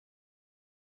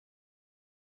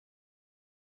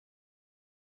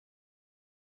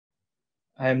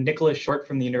I'm Nicholas Short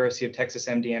from the University of Texas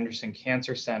MD Anderson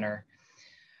Cancer Center.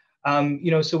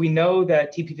 So we know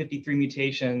that TP53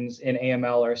 mutations in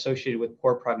AML are associated with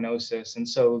poor prognosis. And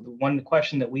so the one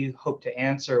question that we hope to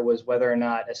answer was whether or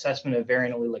not assessment of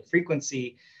variant allelic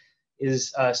frequency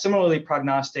is similarly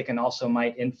prognostic and also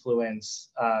might influence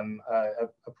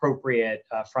appropriate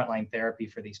frontline therapy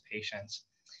for these patients.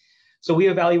 So we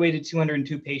evaluated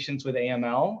 202 patients with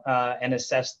AML and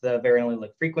assessed the variant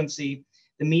allelic frequency.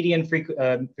 The median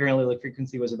variant allelic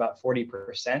frequency was about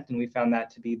 40%, and we found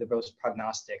that to be the most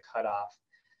prognostic cutoff.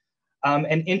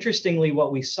 And interestingly,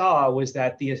 what we saw was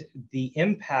that the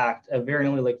impact of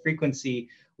variant allelic frequency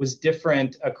was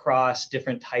different across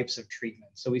different types of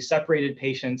treatment. So we separated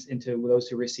patients into those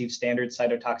who received standard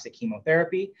cytotoxic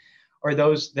chemotherapy or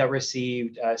those that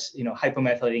received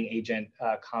hypomethylating agent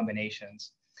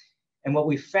combinations. And what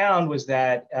we found was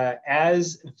that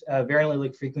as variant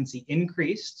allelic frequency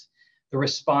increased, the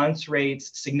response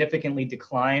rates significantly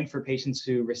declined for patients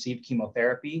who received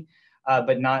chemotherapy,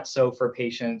 but not so for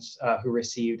patients who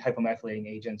received hypomethylating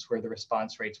agents, where the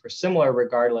response rates were similar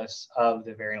regardless of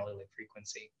the variant allelic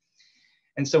frequency.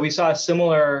 And so we saw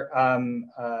similar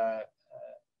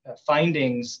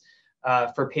findings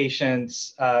for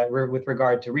patients with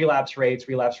regard to relapse rates,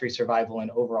 relapse-free survival,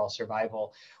 and overall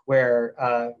survival, where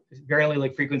variant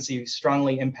allelic frequency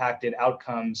strongly impacted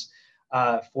outcomes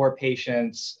for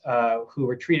patients who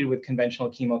were treated with conventional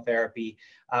chemotherapy,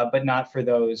 but not for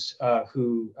those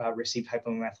who received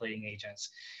hypomethylating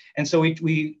agents. And so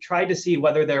we tried to see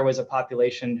whether there was a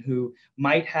population who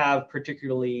might have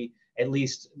particularly, at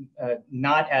least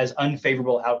not as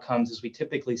unfavorable outcomes as we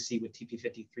typically see with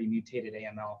TP53 mutated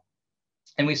AML.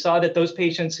 And we saw that those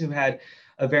patients who had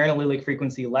a variant allelic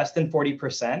frequency less than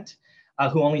 40%,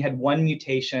 who only had one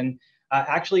mutation,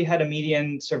 actually had a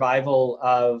median survival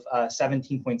of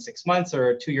 17.6 months,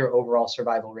 or a 2-year overall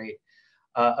survival rate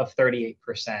of 38%.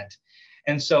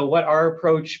 And so what our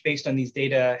approach based on these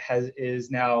data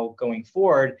is now going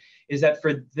forward is that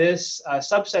for this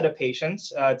subset of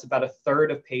patients, it's about a third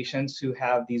of patients who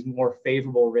have these more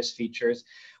favorable risk features,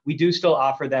 we do still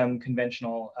offer them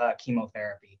conventional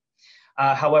chemotherapy.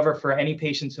 However, for any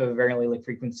patients who have a variant allelic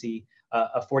frequency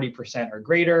of 40% or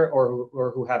greater, or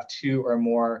who have 2 or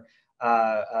more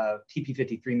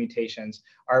TP53 mutations,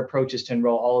 our approach is to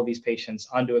enroll all of these patients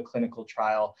onto a clinical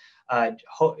trial,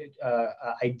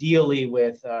 ideally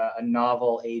with a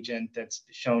novel agent that's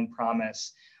shown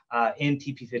promise in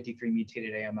TP53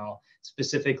 mutated AML,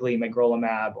 specifically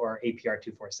magrolimab or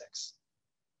APR-246.